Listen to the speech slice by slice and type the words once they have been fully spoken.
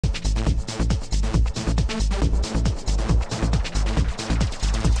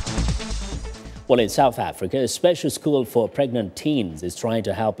Well, in South Africa, a special school for pregnant teens is trying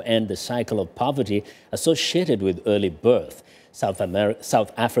to help end the cycle of poverty associated with early birth. South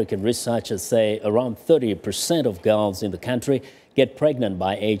African researchers say around 30% of girls in the country get pregnant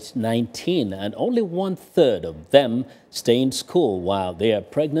by age 19, and only 1/3 of them stay in school while they are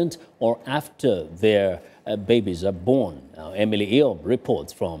pregnant or after their babies are born. Now, Emilie Iob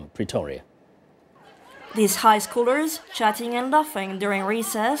reports from Pretoria. These high schoolers, chatting and laughing during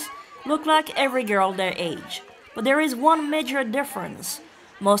recess, look like every girl their age. But there is one major difference.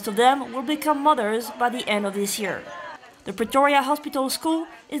 Most of them will become mothers by the end of this year. The Pretoria Hospital School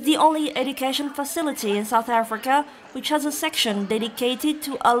is the only education facility in South Africa which has a section dedicated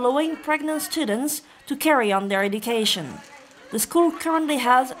to allowing pregnant students to carry on their education. The school currently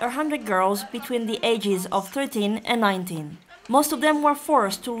has 100 girls between the ages of 13 and 19. Most of them were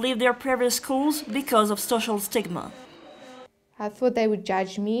forced to leave their previous schools because of social stigma. I thought they would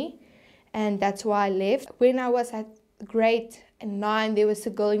judge me, and that's why I left. When I was at grade 9, there was a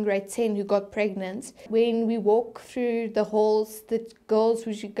girl in grade 10 who got pregnant. When we walk through the halls, the girls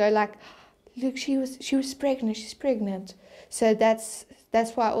would go like, "Look, she was pregnant, she's pregnant." So that's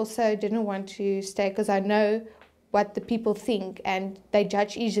why I also didn't want to stay, because I know what the people think and they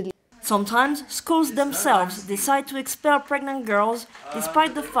judge easily. Sometimes schools themselves decide to expel pregnant girls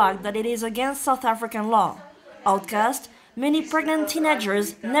despite the fact that it is against South African law. Outcast, many pregnant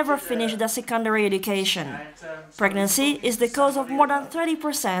teenagers never finish their secondary education. Pregnancy is the cause of more than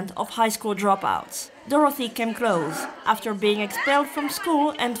 30% of high school dropouts. Dorothy came close. After being expelled from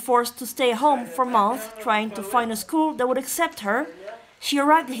school and forced to stay home for months trying to find a school that would accept her, she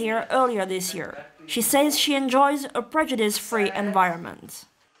arrived here earlier this year. She says she enjoys a prejudice-free environment.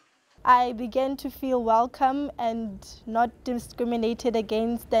 I began to feel welcome and not discriminated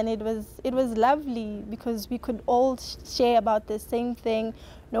against, and it was lovely because we could all share about the same thing.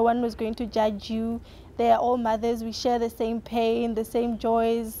 No one was going to judge you. They are all mothers. We share the same pain, the same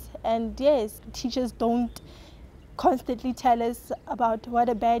joys, and yes, teachers don't constantly tell us about what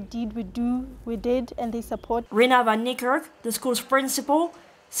a bad deed we did, and they support. Rina van Niekerk, the school's principal,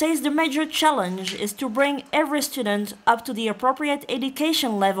 says the major challenge is to bring every student up to the appropriate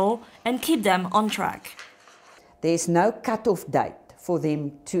education level and keep them on track. There's no cut-off date for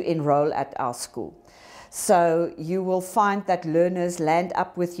them to enroll at our school. So you will find that learners land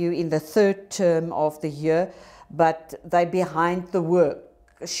up with you in the 3rd term of the year, but they're behind the work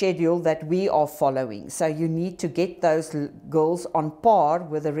schedule that we are following. So you need to get those girls on par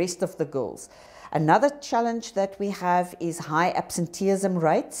with the rest of the girls. Another challenge that we have is high absenteeism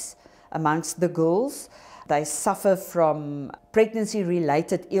rates amongst the girls. They suffer from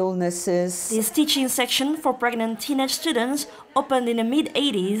pregnancy-related illnesses. This teaching section for pregnant teenage students opened in the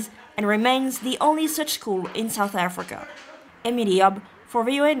mid-80s and remains the only such school in South Africa. Emilie Iob for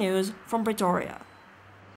VOA News from Pretoria.